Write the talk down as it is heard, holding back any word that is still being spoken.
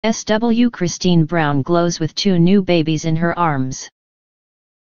SW Christine Brown glows with 2 new babies in her arms.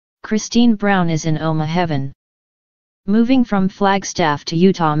 Christine Brown is in Oma heaven. Moving from Flagstaff to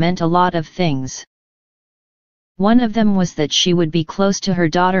Utah meant a lot of things. One of them was that she would be close to her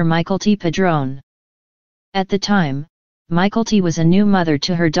daughter Mykelti Padron. At the time, Mykelti was a new mother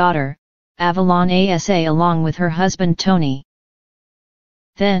to her daughter, Avalon Asa, along with her husband Tony.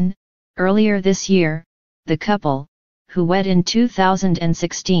 Then, earlier this year, the couple, who wed in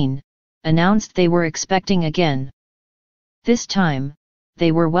 2016, announced they were expecting again. This time,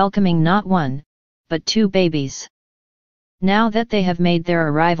 they were welcoming not 1, but 2 babies. Now that they have made their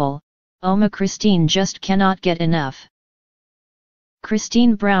arrival, Oma Christine just cannot get enough.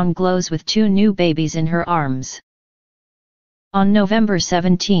 Christine Brown glows with 2 new babies in her arms. On November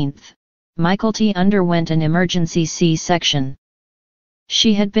 17, Mykelti underwent an emergency C-section.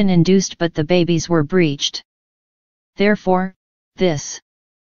 She had been induced, but the babies were breached. Therefore, this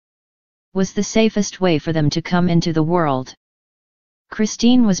was the safest way for them to come into the world.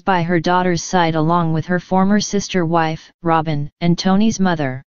 Christine was by her daughter's side along with her former sister-wife, Robin, and Tony's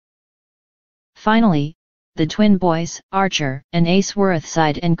mother. Finally, the twin boys, Archer and Ace, were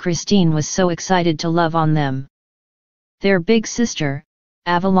outside, and Christine was so excited to love on them. Their big sister,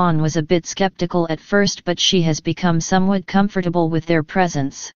 Avalon, was a bit skeptical at first, but she has become somewhat comfortable with their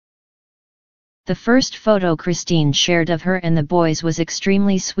presence. The first photo Christine shared of her and the boys was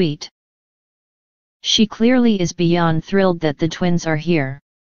extremely sweet. She clearly is beyond thrilled that the twins are here.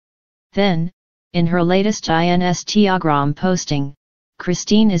 Then, in her latest Instagram posting,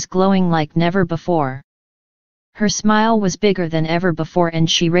 Christine is glowing like never before. Her smile was bigger than ever before, and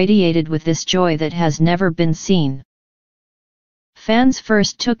she radiated with this joy that has never been seen. Fans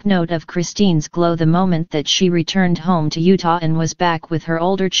first took note of Christine's glow the moment that she returned home to Utah and was back with her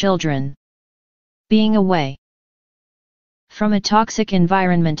older children. Being away from a toxic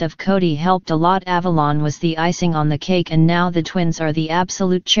environment of Cody helped a lot. Avalon was the icing on the cake, and now the twins are the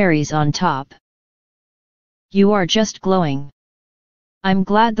absolute cherries on top. You are just glowing. I'm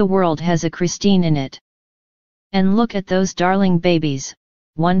glad the world has a Christine in it. And look at those darling babies,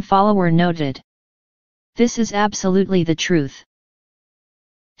 one follower noted. This is absolutely the truth.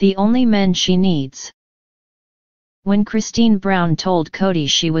 The only men she needs. When Christine Brown told Cody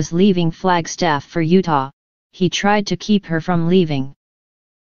she was leaving Flagstaff for Utah, he tried to keep her from leaving.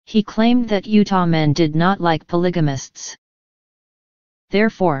 He claimed that Utah men did not like polygamists.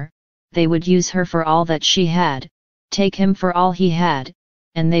 Therefore, they would use her for all that she had, take him for all he had,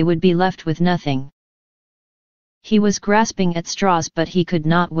 and they would be left with nothing. He was grasping at straws, but he could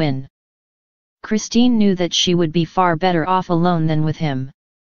not win. Christine knew that she would be far better off alone than with him.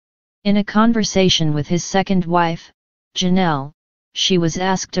 In a conversation with his second wife, Janelle, she was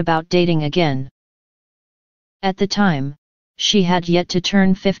asked about dating again. At the time, she had yet to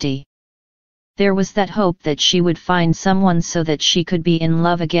turn 50. There was that hope that she would find someone so that she could be in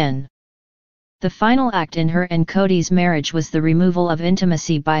love again. The final act in her and Cody's marriage was the removal of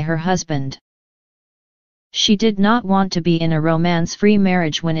intimacy by her husband. She did not want to be in a romance-free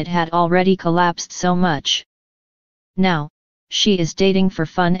marriage when it had already collapsed so much. Now, she is dating for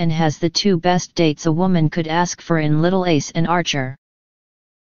fun and has the 2 best dates a woman could ask for in little Ace and Archer.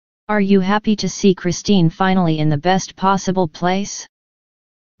 Are you happy to see Christine finally in the best possible place?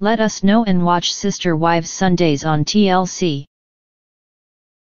 Let us know and watch Sister Wives Sundays on TLC.